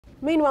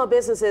Meanwhile,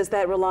 businesses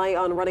that rely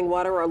on running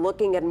water are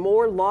looking at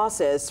more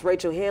losses.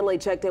 Rachel Hanley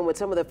checked in with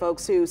some of the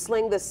folks who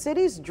sling the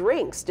city's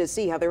drinks to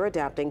see how they're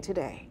adapting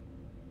today.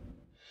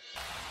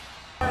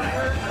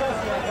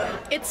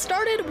 It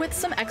started with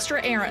some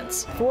extra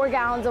errands. 4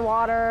 gallons of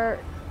water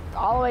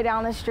all the way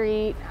down the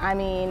street. I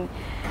mean,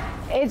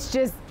 it's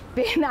just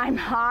been, I'm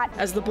hot.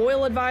 As the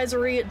boil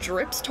advisory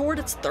drips toward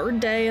its 3rd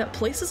day,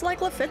 places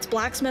like Lafitte's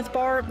Blacksmith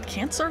Bar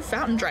can't serve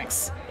fountain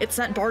drinks. It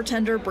sent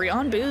bartender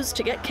Breon Booze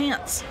to get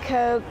cans.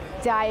 Coke,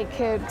 Diet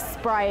Coke,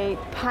 Sprite,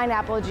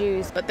 pineapple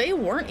juice. But they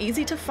weren't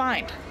easy to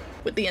find.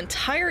 With the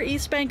entire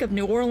East Bank of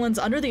New Orleans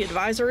under the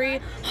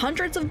advisory,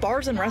 hundreds of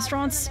bars and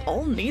restaurants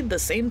all need the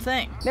same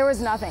thing. There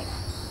was nothing.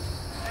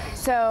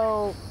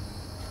 So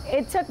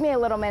it took me a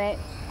little minute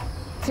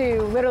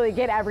to literally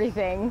get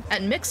everything.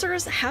 And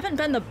mixers haven't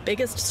been the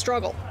biggest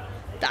struggle.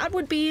 That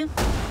would be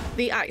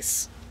the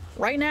ice.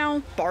 Right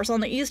now, bars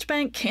on the East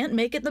Bank can't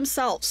make it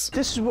themselves.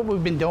 This is what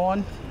we've been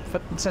doing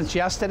since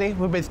yesterday.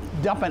 We've been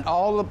dumping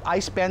all the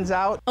ice bins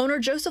out. Owner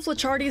Joseph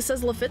Licciardi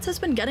says Lafitte's has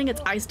been getting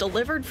its ice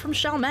delivered from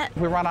Chalmette.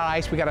 We run out of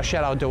ice, we gotta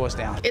shut our doors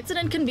down. It's an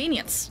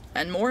inconvenience,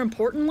 and more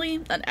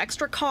importantly, an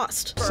extra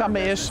cost.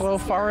 Summer is slow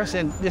for us,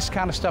 and this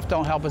kind of stuff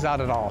don't help us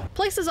out at all.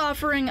 Places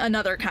offering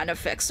another kind of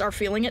fix are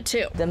feeling it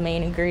too. The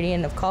main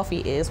ingredient of coffee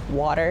is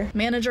water.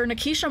 Manager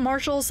Nikisha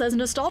Marshall says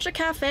Nostalgia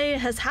Cafe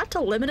has had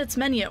to limit its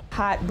menu.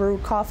 Hot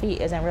brewed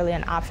coffee isn't really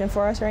an option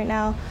for us right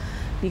now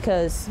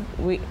because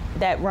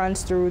that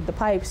runs through the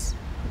pipes.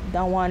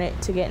 Don't want it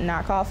to get in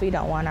our coffee,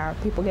 don't want our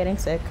people getting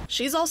sick.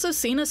 She's also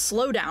seen a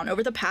slowdown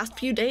over the past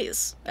few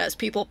days as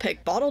people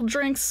pick bottled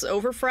drinks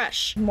over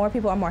fresh. More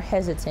people are more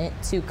hesitant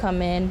to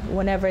come in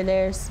whenever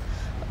there's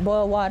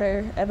boil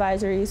water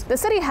advisories. The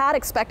city had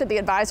expected the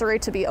advisory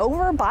to be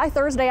over by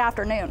Thursday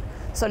afternoon.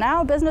 So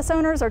now business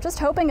owners are just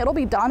hoping it'll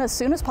be done as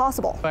soon as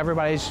possible.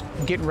 Everybody's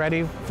getting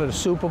ready for the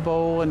Super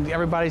Bowl and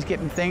everybody's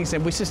getting things,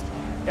 and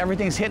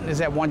everything's hitting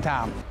us at one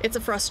time. It's a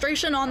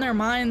frustration on their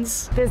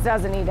minds. This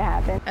doesn't need to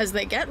happen. As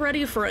they get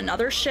ready for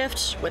another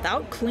shift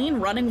without clean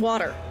running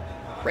water.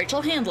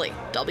 Rachel Handley,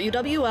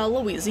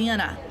 WWL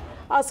Louisiana.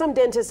 Some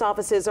dentist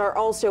offices are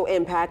also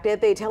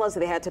impacted. They tell us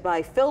they had to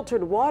buy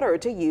filtered water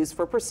to use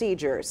for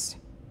procedures.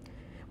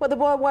 Well, the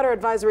boil water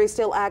advisory is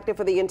still active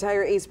for the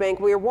entire East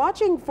Bank. We are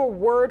watching for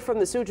word from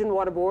the Suisun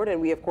Water Board,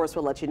 and we, of course,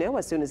 will let you know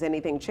as soon as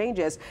anything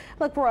changes.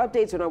 Look for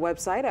updates on our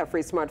website, our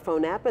free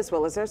smartphone app, as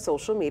well as our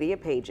social media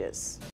pages.